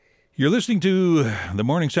You're listening to the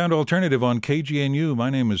Morning Sound Alternative on KGNU. My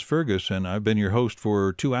name is Fergus, and I've been your host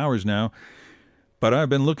for 2 hours now. But I've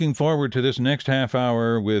been looking forward to this next half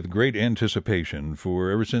hour with great anticipation for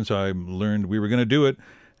ever since I learned we were going to do it.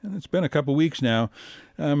 And it's been a couple weeks now.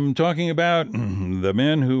 I'm talking about the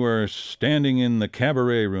men who are standing in the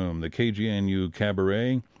cabaret room, the KGNU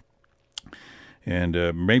Cabaret.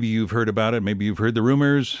 And maybe you've heard about it. Maybe you've heard the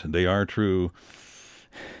rumors. They are true.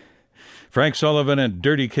 Frank Solivan and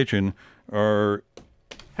Dirty Kitchen are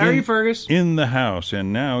How are you, Fergus? in the house,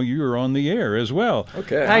 and now you're on the air as well.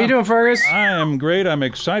 Okay. How you doing, Fergus? I am great. I'm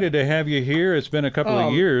excited to have you here. It's been a couple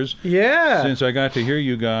of years since I got to hear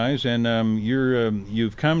you guys, and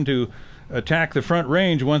you've come to attack the Front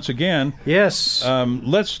Range once again. Yes.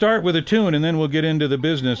 Let's start with a tune, and then we'll get into the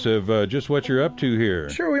business of just what you're up to here.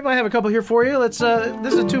 Sure, we might have a couple here for you. Let's.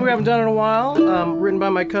 This is a tune we haven't done in a while, written by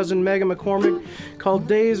my cousin Megan McCormick, called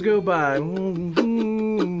Days Go By.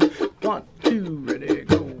 1, 2, ready,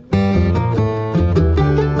 go.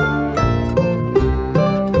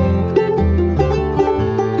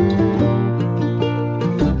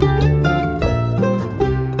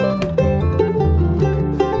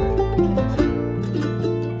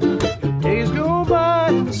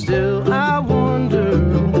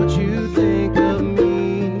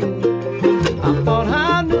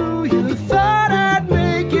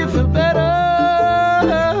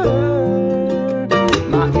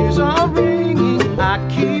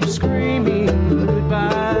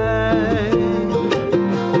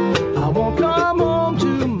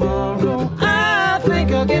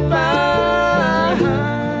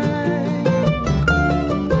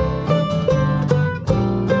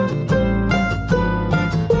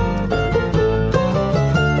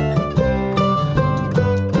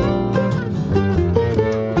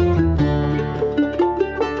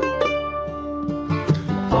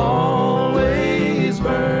 Always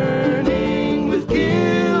burning with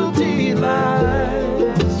guilt.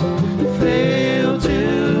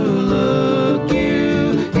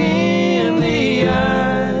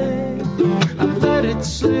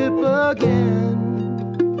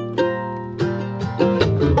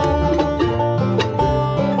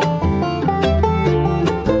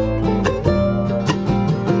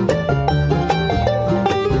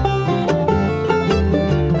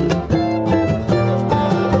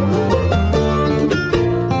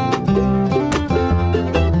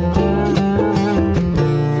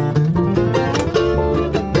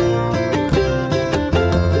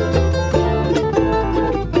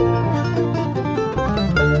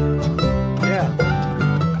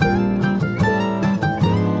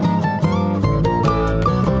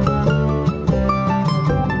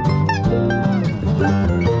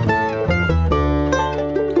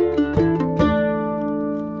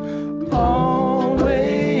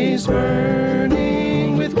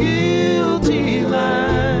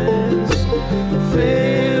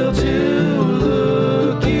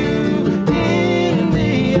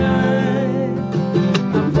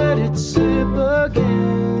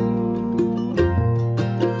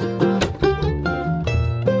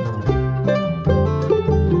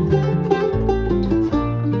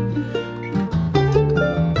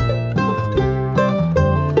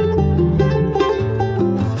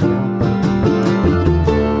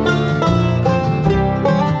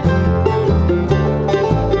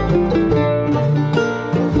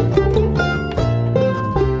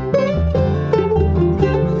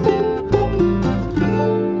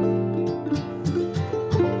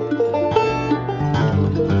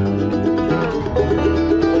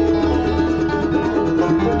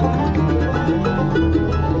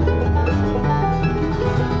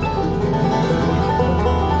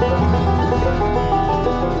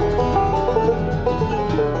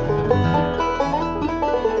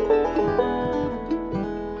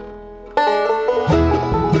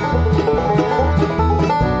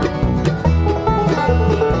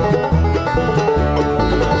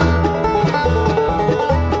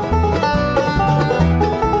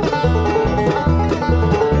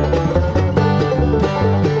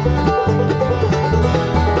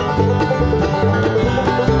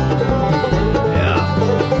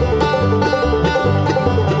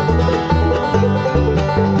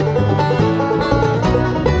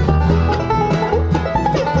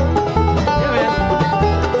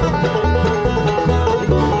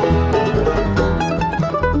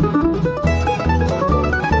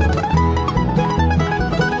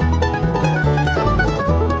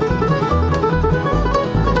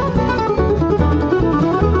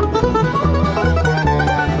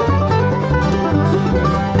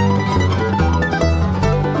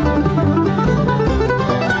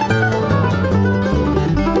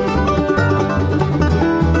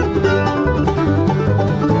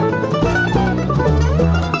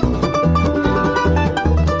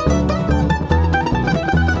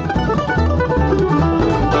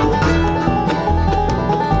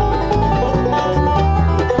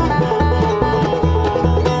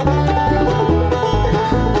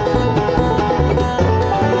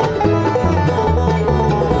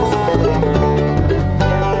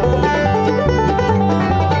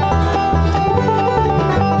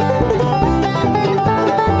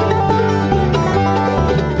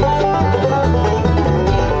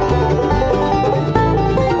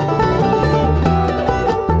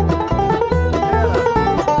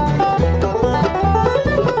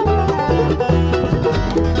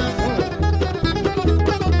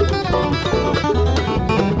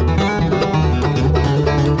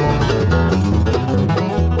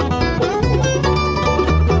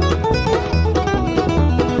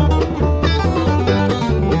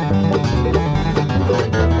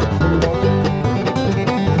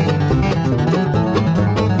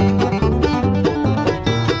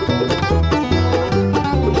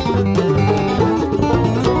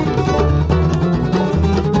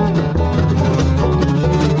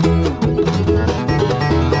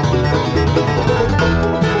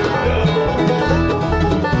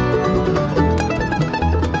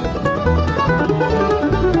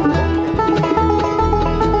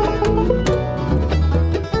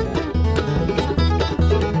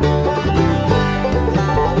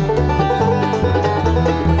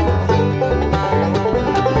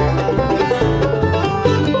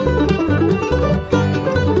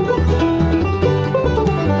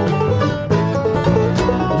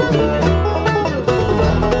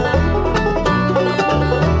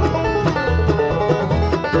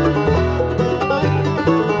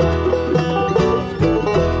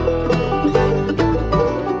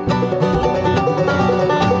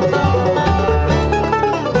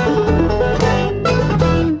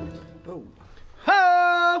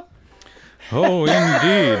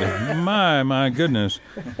 my goodness.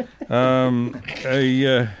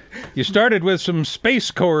 You started with some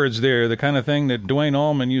space chords there, the kind of thing that Dwayne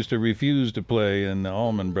Allman used to refuse to play in the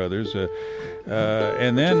Allman Brothers.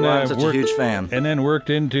 And then I'm such a huge fan. And then worked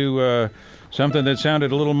into something that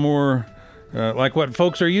sounded a little more like what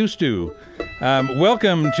folks are used to.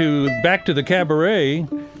 Welcome back to the cabaret,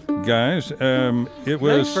 guys.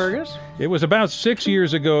 Thanks, Fergus. It was about 6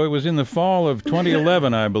 years ago. It was in the fall of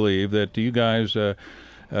 2011, I believe, that you guys were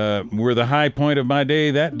the high point of my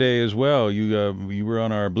day that day as well. You were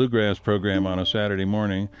on our bluegrass program on a Saturday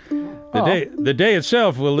morning. The day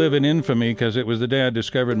itself will live in infamy because it was the day I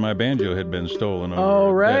discovered my banjo had been stolen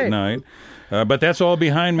over that night. But that's all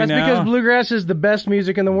behind me now. That's because bluegrass is the best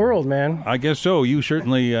music in the world, man. I guess so. You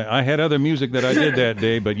certainly... I had other music that I did that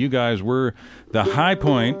day, but you guys were the high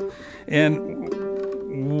point.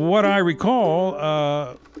 And what I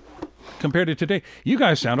recall, compared to today, you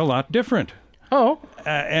guys sound a lot different. Oh.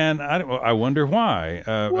 And I wonder why.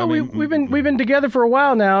 Well, we've been together for a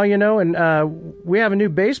while now, and we have a new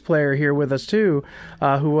bass player here with us too,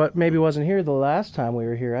 who maybe wasn't here the last time we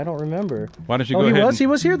were here. I don't remember. Why don't you go ahead? He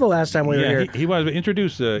was here the last time we were here. He was.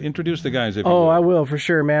 Introduce the guys. If you will. I will for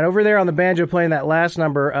sure, man. Over there on the banjo playing that last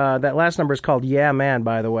number. That last number is called "Yeah Man,"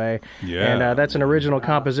 by the way. Yeah. And that's an original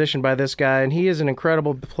composition by this guy, and he is an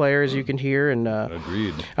incredible player, as you can hear. And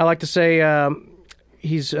agreed. I like to say.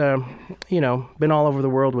 He's, been all over the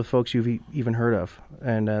world with folks you've even heard of.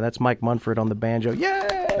 And that's Mike Munford on the banjo. Yay!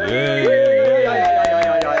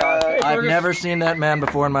 I've never seen that man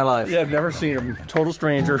before in my life. Yeah, I've never seen him. Total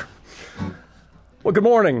stranger. Well, good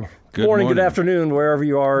morning. Good morning. Good afternoon, wherever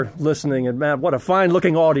you are listening. And man, what a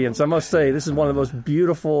fine-looking audience. I must say, this is one of the most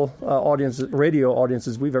beautiful radio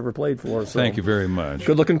audiences we've ever played for. So. Thank you very much.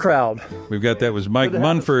 Good-looking crowd. That was Mike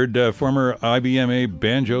Munford, former IBMA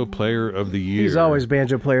Banjo Player of the Year. He's always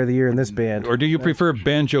Banjo Player of the Year in this band. Or do you prefer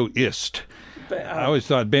banjoist? I always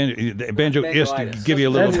thought banjoist give you a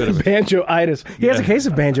little bit of banjoitis. He has a case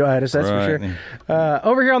of banjoitis, that's for sure.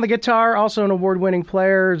 Over here on the guitar, also an award-winning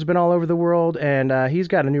player. He's been all over the world, and he's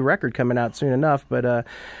got a new record coming out soon enough. But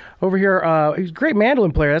over here, he's a great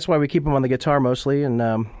mandolin player. That's why we keep him on the guitar mostly. And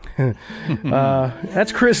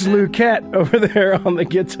that's Chris Luquette over there on the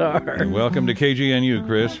guitar. Welcome to KGNU,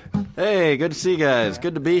 Chris. Hey, good to see you guys.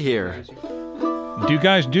 Good to be here. Do you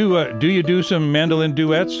guys do you do some mandolin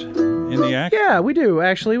duets in the act? Yeah, we do,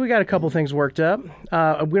 actually. We got a couple things worked up.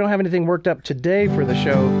 We don't have anything worked up today for the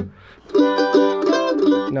show.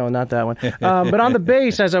 No, not that one. But on the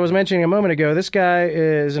bass, as I was mentioning a moment ago, this guy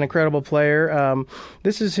is an incredible player.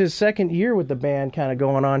 This is his second year with the band kind of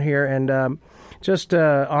going on here, and just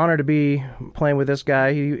honored to be playing with this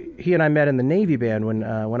guy. He and I met in the Navy band when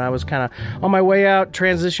I was kind of on my way out,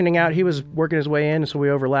 transitioning out. He was working his way in, so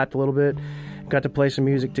we overlapped a little bit. Got to play some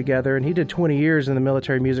music together, and he did 20 years in the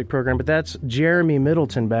military music program, but that's Jeremy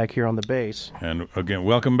Middleton back here on the bass. And again,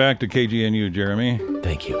 welcome back to KGNU, Jeremy.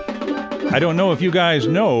 Thank you. I don't know if you guys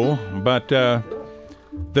know, but the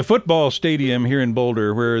football stadium here in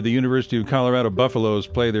Boulder, where the University of Colorado Buffaloes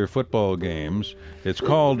play their football games, it's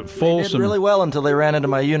called Folsom. They did really well until they ran into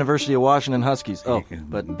my University of Washington Huskies. Oh,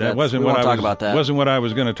 but that wasn't what wasn't what I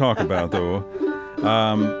was going to talk about, though.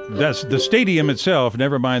 That's the stadium itself,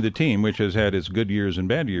 never mind the team, which has had its good years and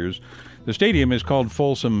bad years. The stadium is called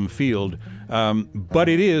Folsom Field, but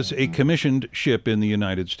it is a commissioned ship in the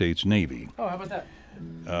United States Navy. Oh, how about that?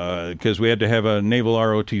 Because we had to have a naval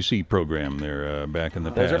ROTC program there back in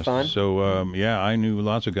the past. Those are fun. So, I knew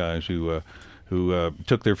lots of guys who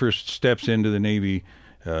took their first steps into the Navy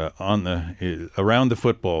around the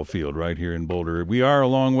football field right here in Boulder. We are a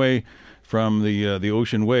long way from the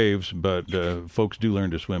ocean waves, but folks do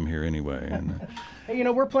learn to swim here anyway. And, hey,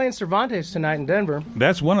 we're playing Cervantes tonight in Denver.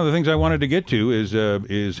 That's one of the things I wanted to get to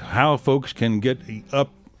is how folks can get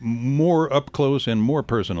more up close and more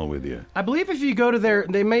personal with you. I believe if you go to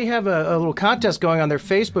they may have a little contest going on their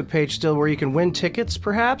Facebook page still where you can win tickets,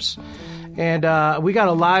 perhaps. And we got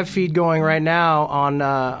a live feed going right now on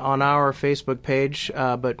our Facebook page.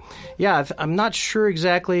 But yeah, I'm not sure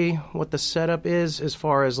exactly what the setup is as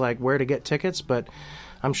far as like where to get tickets, but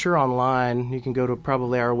I'm sure online you can go to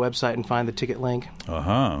probably our website and find the ticket link.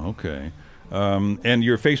 Okay. And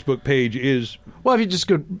your Facebook page is? Well, if you just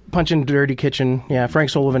go punch in Dirty Kitchen, Frank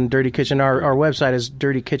Solivan, Dirty Kitchen. Our website is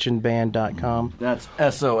dirtykitchenband.com. That's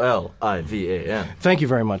Solivan. Thank you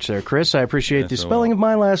very much there, Chris. I appreciate the spelling of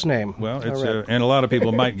my last name. Well, it's and a lot of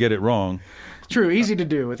people might get it wrong. True, easy to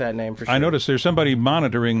do with that name for sure. I noticed there's somebody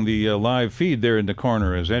monitoring the live feed there in the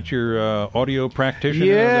corner. Is that your audio practitioner?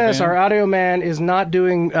 Yes, our audio man is not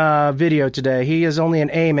doing video today. He is only an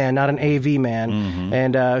A man, not an AV man,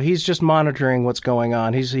 and he's just monitoring monitoring what's going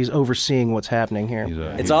on. He's overseeing what's happening here.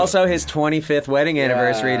 It's also his 25th wedding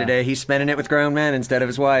anniversary today. He's spending it with grown men instead of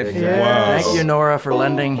his wife. Yeah. Wow. Thank you, Nora, for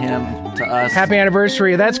lending him to us. Happy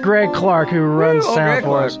anniversary. That's Greg Clark, who runs sound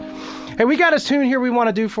for us. Hey, we got a tune here we want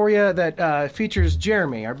to do for you that features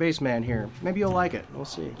Jeremy, our bass man here. Maybe you'll like it. We'll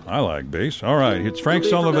see. I like bass. All right, it's Frank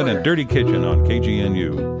Sullivan and Dirty Kitchen on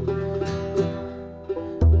KGNU.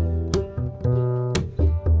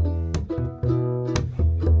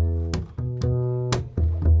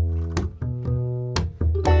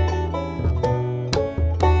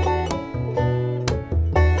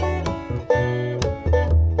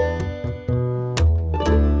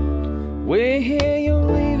 We hear you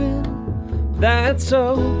leaving, that's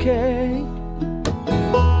okay.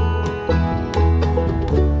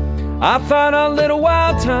 I thought a little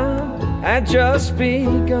wild time had just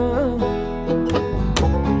begun.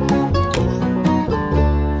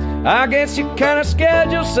 I guess you kinda scared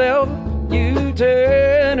yourself, you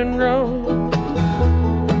turn and run.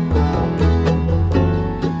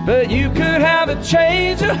 But you could have a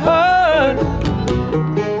change of heart.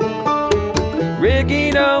 Ricky,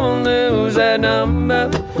 don't lose that number.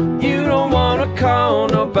 You don't wanna call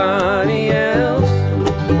nobody else.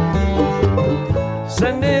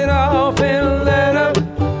 Send it off in a letter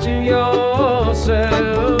to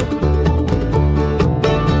yourself.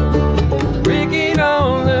 Ricky,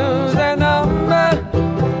 don't lose that number.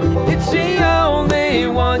 It's the only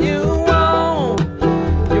one you want.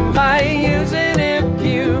 You might use it if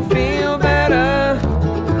you feel better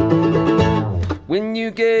when you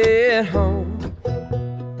get home.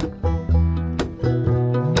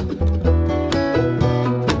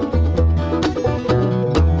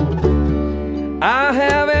 I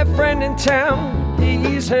have a friend in town,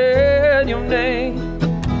 he's heard your name.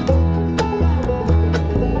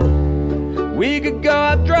 We could go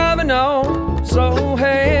out driving on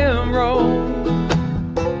Solivan Road.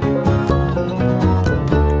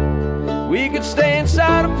 We could stay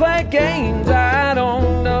inside and play games, I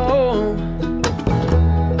don't know.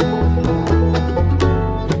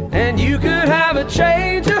 And you could have a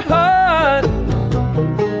change of heart.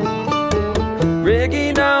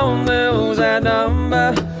 Ricky, don't lose that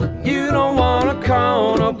number. You don't wanna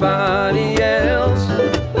call nobody else.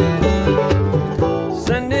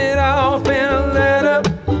 Send it off in a letter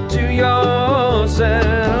to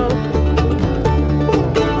yourself.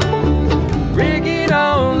 Ricky,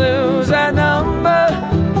 don't lose that number.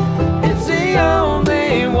 It's the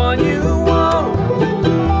only one you want.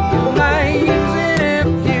 You might use it if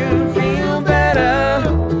you feel better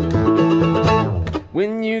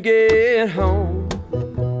when you get home.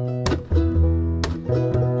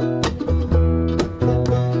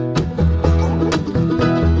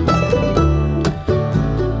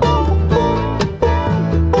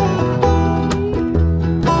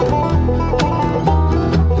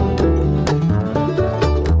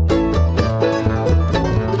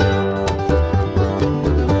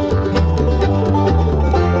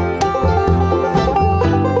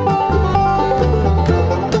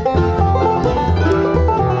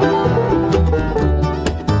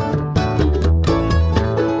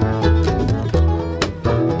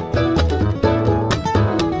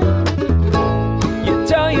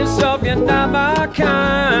 You're not my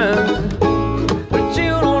kind, but you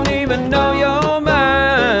don't even know your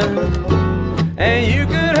mind. And you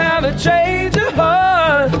could have a change of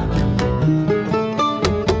heart.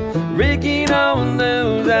 Ricky, don't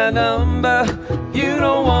lose that number. You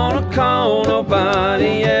don't wanna call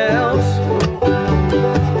nobody else.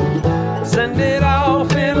 Send it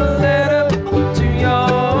off in a letter to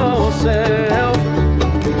yourself.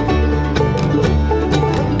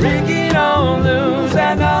 Ricky, don't lose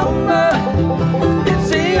that number. It's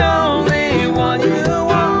the only one you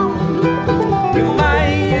want. You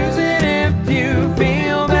might use it if you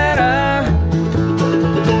feel better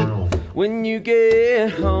when you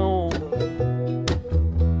get home.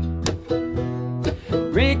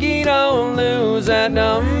 Ricky, don't lose that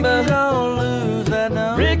number. Don't lose that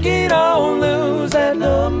number. Ricky, don't lose that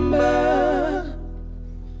number.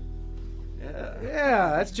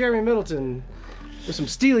 Yeah, that's Jeremy Middleton with some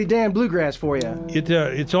Steely Dan bluegrass for you.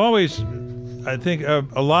 It's always, I think,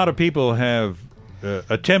 a lot of people have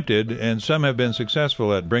attempted, and some have been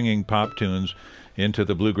successful at bringing pop tunes into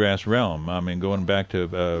the bluegrass realm. I mean, going back to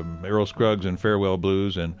Earl Scruggs and Farewell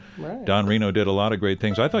Blues, and Right. Don Reno did a lot of great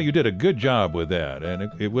things. I thought you did a good job with that,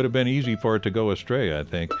 and it would have been easy for it to go astray, I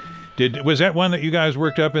think. Was that one that you guys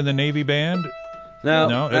worked up in the Navy band? No,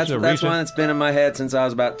 that's that's a one recent- that's been in my head since I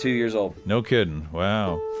was about 2 years old. No kidding.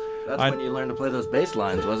 Wow. That's when you learned to play those bass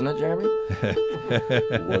lines, wasn't it, Jeremy?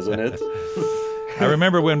 Wasn't it? I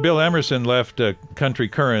remember when Bill Emerson left Country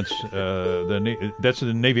Currents. That's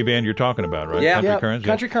the Navy band you're talking about, right? Yeah. Country Currents.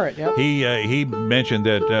 Country Current. Yeah. He mentioned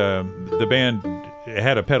that the band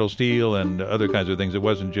had a pedal steel and other kinds of things. It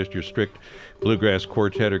wasn't just your strict bluegrass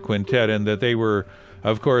quartet or quintet, and that they were,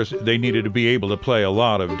 of course, they needed to be able to play a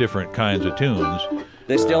lot of different kinds of tunes.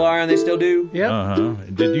 They still are, and they still do. Yeah.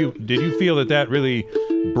 Did you feel that really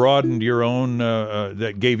broadened your own?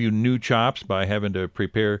 That gave you new chops by having to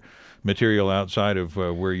prepare material outside of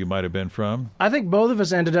where you might have been from? I think both of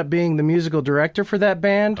us ended up being the musical director for that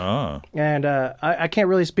band. And I can't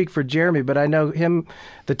really speak for Jeremy, but I know him,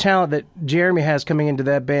 the talent that Jeremy has coming into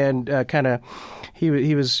that band,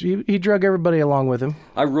 he drug everybody along with him.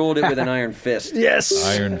 I ruled it with an iron fist. Yes.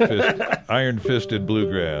 Iron-fisted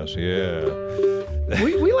bluegrass, yeah.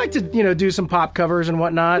 We like to, do some pop covers and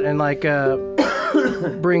whatnot, and like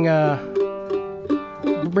bring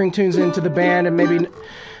tunes into the band, and maybe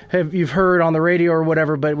you've heard on the radio or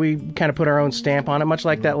whatever, but we kind of put our own stamp on it, much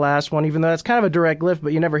like that last one, even though that's kind of a direct lift,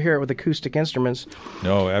 but you never hear it with acoustic instruments.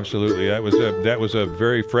 No, absolutely. That was a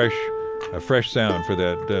very fresh sound for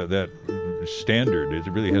that standard.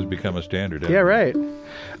 It really has become a standard. Yeah, right.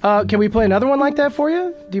 Can we play another one like that for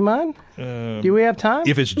you? Do you mind? Do we have time?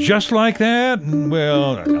 If it's just like that,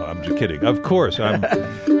 well, no, I'm just kidding. Of course,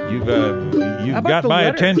 you've got my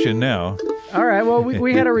attention now. All right. Well,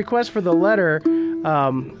 we had a request for the letter.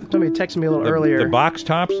 Somebody texted me a little earlier. The Box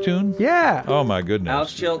Tops tune? Yeah. Oh my goodness.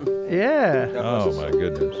 Alex Chilton. Yeah. Oh my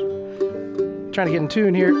goodness. Trying to get in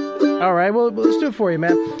tune here. All right. Well, let's do it for you,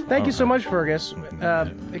 man. Thank you so much, Fergus.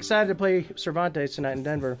 Excited to play Cervantes tonight in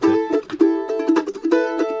Denver.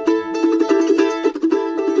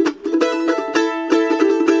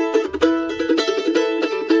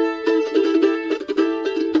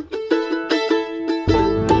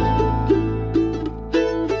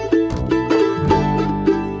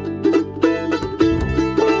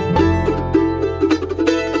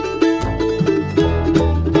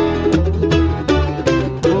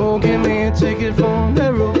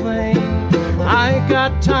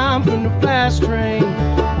 Time for the fast train.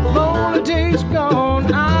 Lonely days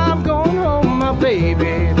gone. I'm going home, my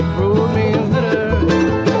baby. Wrote me a letter.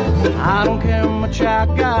 I don't care how much I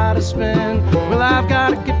gotta spend. Well, I've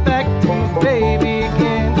gotta get back to my baby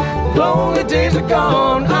again. Lonely days are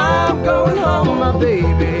gone. I'm going home, my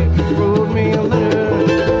baby. Wrote me a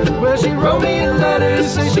letter. Well, she wrote me a letter,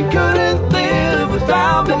 said she couldn't live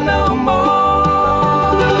without me no more.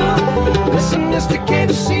 Listen, mister,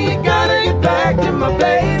 can't you see you gotta get back to my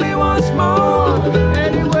baby once more?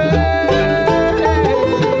 Anyway.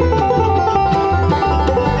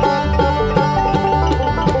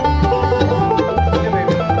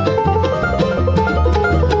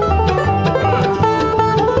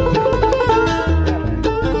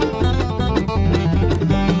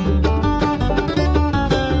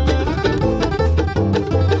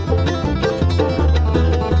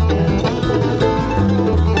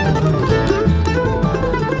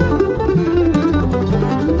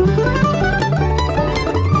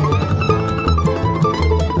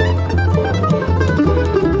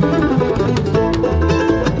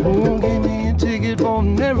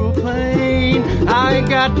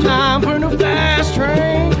 Got time for no fast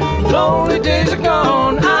train. Lonely days are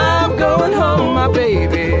gone. I'm going home, my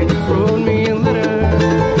baby. Wrote me a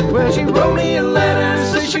letter. Well, she wrote me a letter,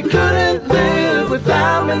 said she couldn't live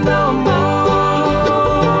without me no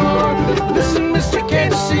more. Listen, mister,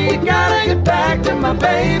 can't you see you gotta get back to my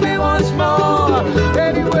baby once more?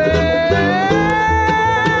 Anyway.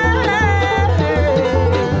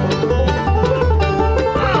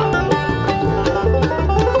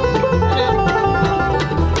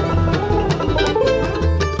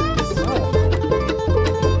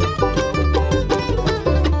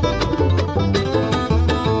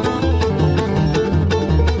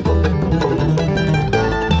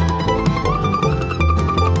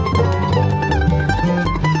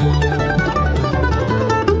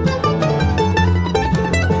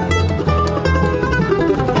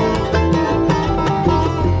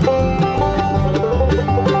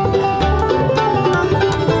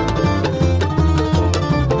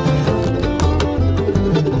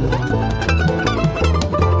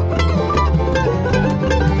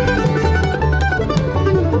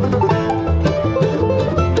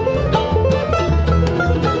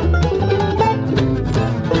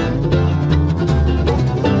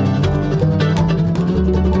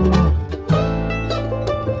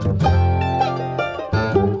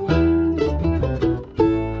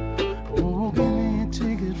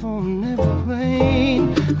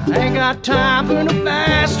 Time for no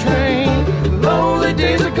fast train. Lonely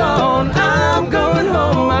days are gone. I'm going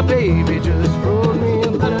home. My baby just wrote me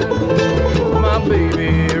a letter. My baby.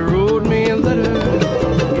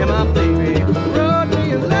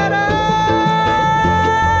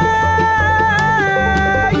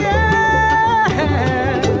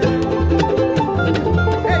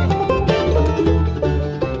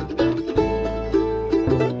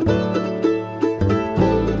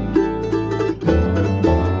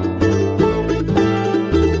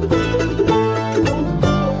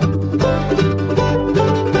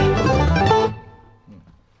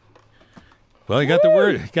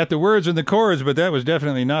 Well, you got the words and the chords, but that was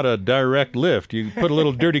definitely not a direct lift. You put a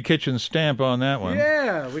little Dirty Kitchen stamp on that one.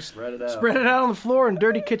 Yeah, we spread it out on the floor and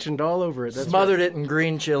Dirty Kitchened all over it. That's Smothered it in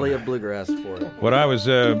green chili of bluegrass for it. What I was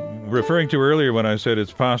referring to earlier when I said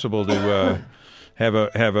it's possible to have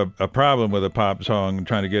a problem with a pop song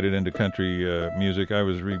trying to get it into country music, I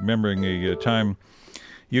was remembering a time.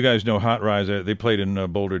 You guys know Hot Rise. They played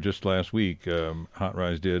in Boulder just last week. Hot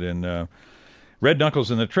Rise did, and Red Knuckles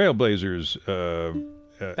and the Trailblazers.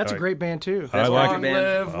 That's a great band too. I like it.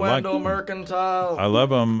 Live Wendell Mercantile. I love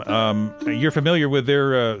them. You're familiar with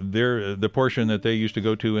the portion that they used to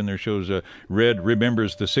go to in their shows. Red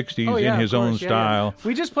remembers the '60s in his own style. Yeah.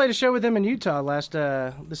 We just played a show with them in Utah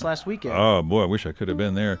this last weekend. Oh boy, I wish I could have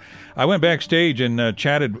been there. I went backstage and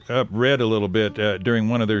chatted up Red a little bit during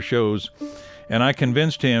one of their shows, and I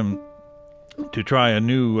convinced him to try a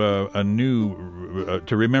new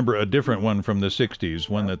to remember a different one from the '60s,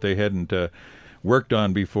 one that they hadn't worked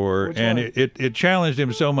on before. Which and one? It challenged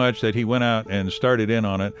him so much that he went out and started in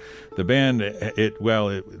on it. The band,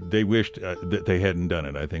 they wished that they hadn't done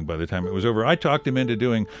it, I think, by the time it was over. I talked him into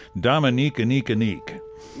doing Dominica Nika Neek.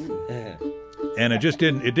 And it just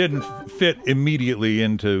didn't fit immediately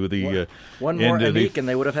into the one more Anik and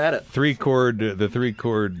they would have had it. three chord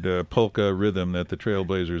polka rhythm that the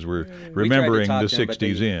Trailblazers were remembering the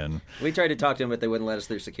 '60s in. We tried to talk to them, but they wouldn't let us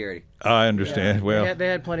through security. I understand. Yeah. Well, they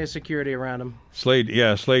had plenty of security around them. Slade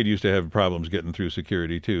used to have problems getting through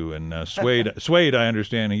security too, and Suede, I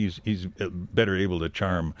understand he's better able to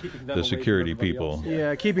charm the security people.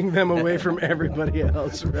 Yeah, keeping them away from everybody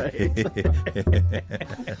else, right?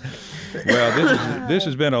 Well, this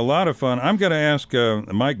has been a lot of fun. I'm going to ask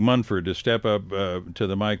Mike Munford to step up to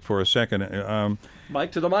the mic for a second.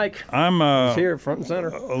 Mike to the mic. He's here, front and center.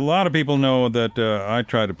 A lot of people know that I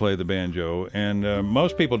try to play the banjo, and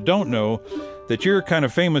most people don't know that you're kind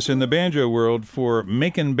of famous in the banjo world for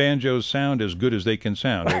making banjos sound as good as they can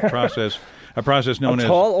sound. A process known as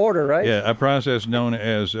tall order, right? Yeah, a process known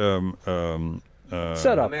as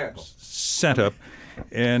setup. Setup.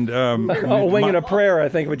 And winging a prayer, I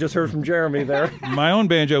think we just heard from Jeremy there. My own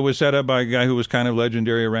banjo was set up by a guy who was kind of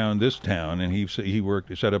legendary around this town, and he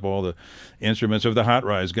set up all the instruments of the Hot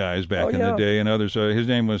Rise guys back in the day and others. His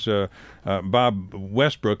name was Bob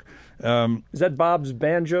Westbrook. Is that Bob's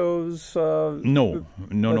Banjos? No.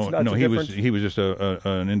 He was just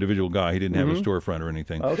an individual guy. He didn't have a storefront or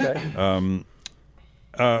anything. Okay.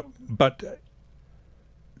 But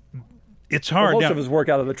it's hard. Most of us work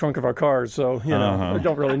out of the trunk of our cars, so we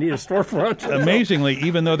don't really need a storefront. Amazingly,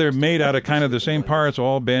 even though they're made out of kind of the same parts,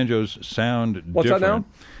 all banjos sound different. What's that now?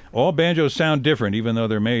 All banjos sound different, even though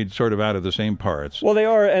they're made sort of out of the same parts. Well, they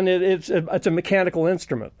are, and it's a mechanical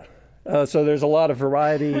instrument. So there's a lot of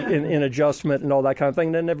variety in adjustment and all that kind of thing.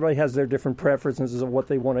 And then everybody has their different preferences of what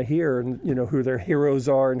they want to hear, and who their heroes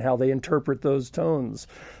are and how they interpret those tones.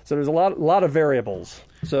 So there's a lot of variables.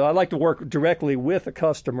 So I like to work directly with a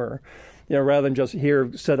customer, rather than just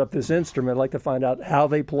set up this instrument. I like to find out how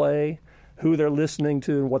they play, who they're listening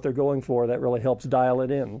to, and what they're going for. That really helps dial it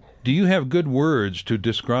in. Do you have good words to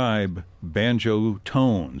describe banjo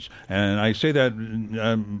tones? And I say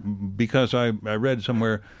that because I read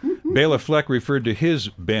somewhere Bela Fleck referred to his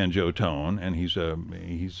banjo tone, and he's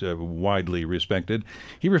widely respected.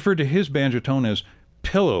 He referred to his banjo tone as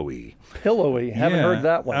pillowy. Pillowy. Haven't heard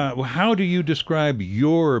that one. How do you describe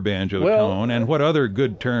your banjo tone, and what other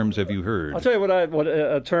good terms have you heard? I'll tell you what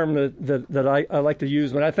a term that I like to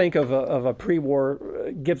use when I think of a pre-war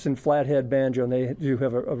Gibson flathead banjo, and they do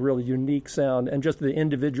have a really unique sound, and just the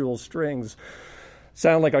individual strings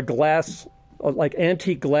sound like like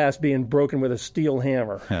antique glass being broken with a steel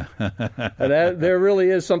hammer. And there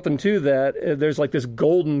really is something to that. There's like this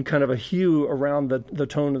golden kind of a hue around the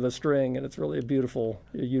tone of the string, and it's really a beautiful,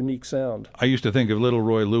 unique sound. I used to think of Little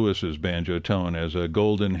Roy Lewis's banjo tone as a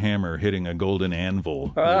golden hammer hitting a golden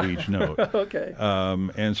anvil with each note. Okay.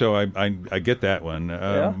 And so I get that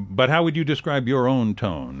one. But how would you describe your own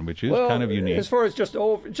tone, which is kind of unique? As far as just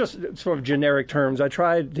sort of generic terms, I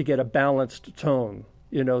tried to get a balanced tone.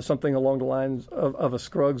 Something along the lines of a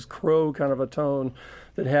Scruggs Crow kind of a tone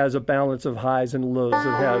that has a balance of highs and lows.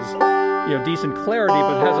 That has, decent clarity,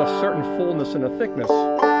 but has a certain fullness and a thickness.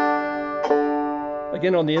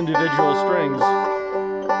 Again, on the individual strings.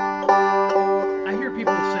 I hear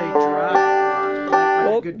people say dry,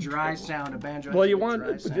 like a good dry sound. A banjo. Well,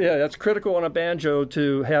 that's critical on a banjo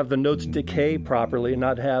to have the notes decay properly and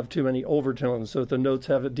not have too many overtones. So if the notes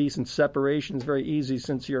have a decent separation, it's very easy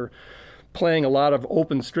since you're playing a lot of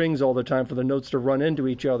open strings all the time for the notes to run into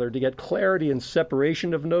each other. To get clarity and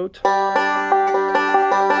separation of note,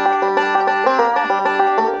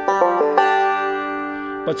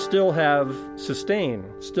 but still have sustain,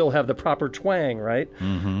 still have the proper twang, right?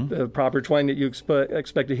 The proper twang that you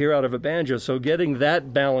expect to hear out of a banjo. So getting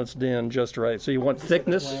that balanced in just right. So you want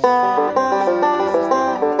thickness,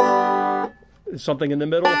 something in the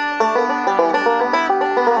middle,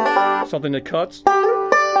 something that cuts.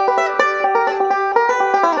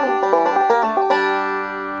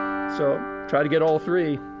 So try to get all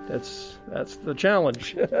three. That's the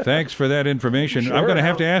challenge. Thanks for that information. Sure. I'm going to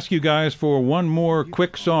have to ask you guys for one more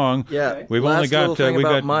quick song. Yeah, we've last only got. Little thing we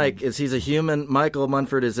about got Mike is he's a human. Michael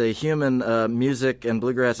Munford is a human music and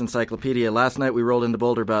bluegrass encyclopedia. Last night we rolled into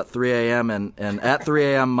Boulder about 3 a.m. and at 3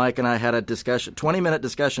 a.m. Mike and I had a 20-minute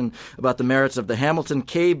discussion about the merits of the Hamilton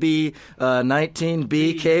KB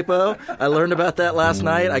 19B capo. I learned about that last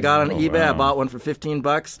night. I got on eBay. Wow. I bought one for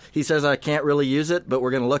 $15. He says I can't really use it, but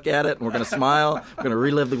we're going to look at it and we're going to smile. We're going to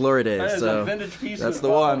relive the glory days. That is So a vintage piece that's of, the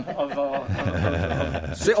one.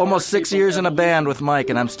 Almost 6 years in a band with Mike,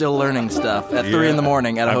 and I'm still learning stuff at 3 in the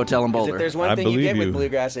morning at a hotel in Boulder. If there's one I thing you believe get you. with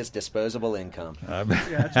bluegrass, it's disposable income. Yeah,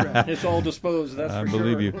 that's right. It's all disposed. That's I for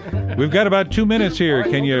believe sure. you. We've got about 2 minutes here.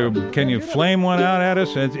 Can you flame one out at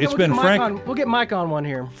us? It's We'll been get Mike Frank on- we'll get Mike on one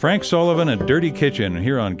here. Frank Sullivan and Dirty Kitchen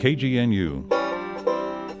here on KGNU.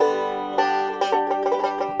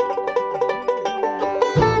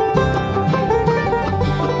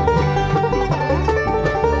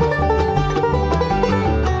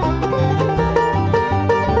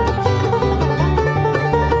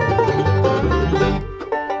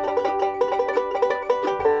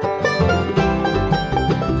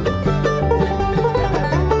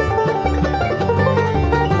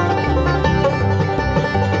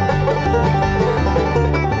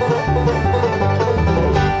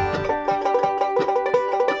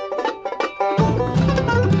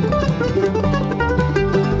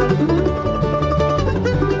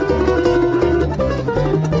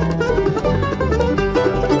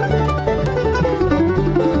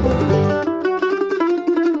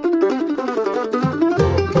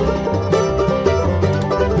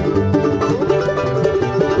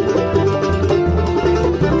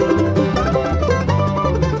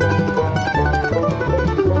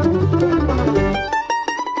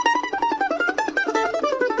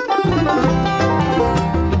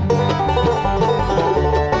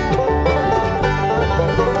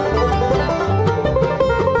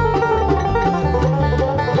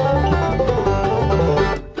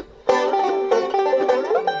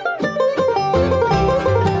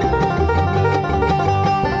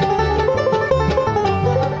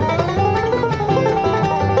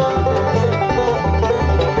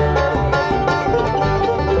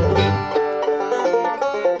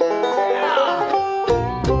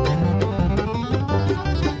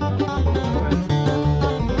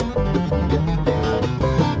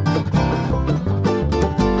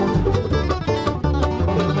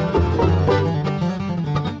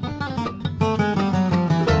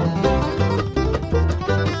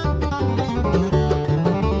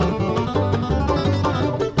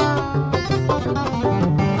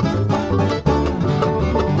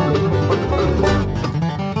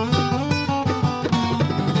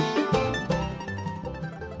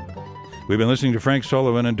 We've been listening to Frank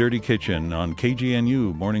Sullivan and Dirty Kitchen on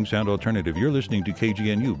KGNU Morning Sound Alternative. You're listening to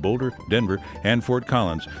KGNU Boulder, Denver, and Fort Collins.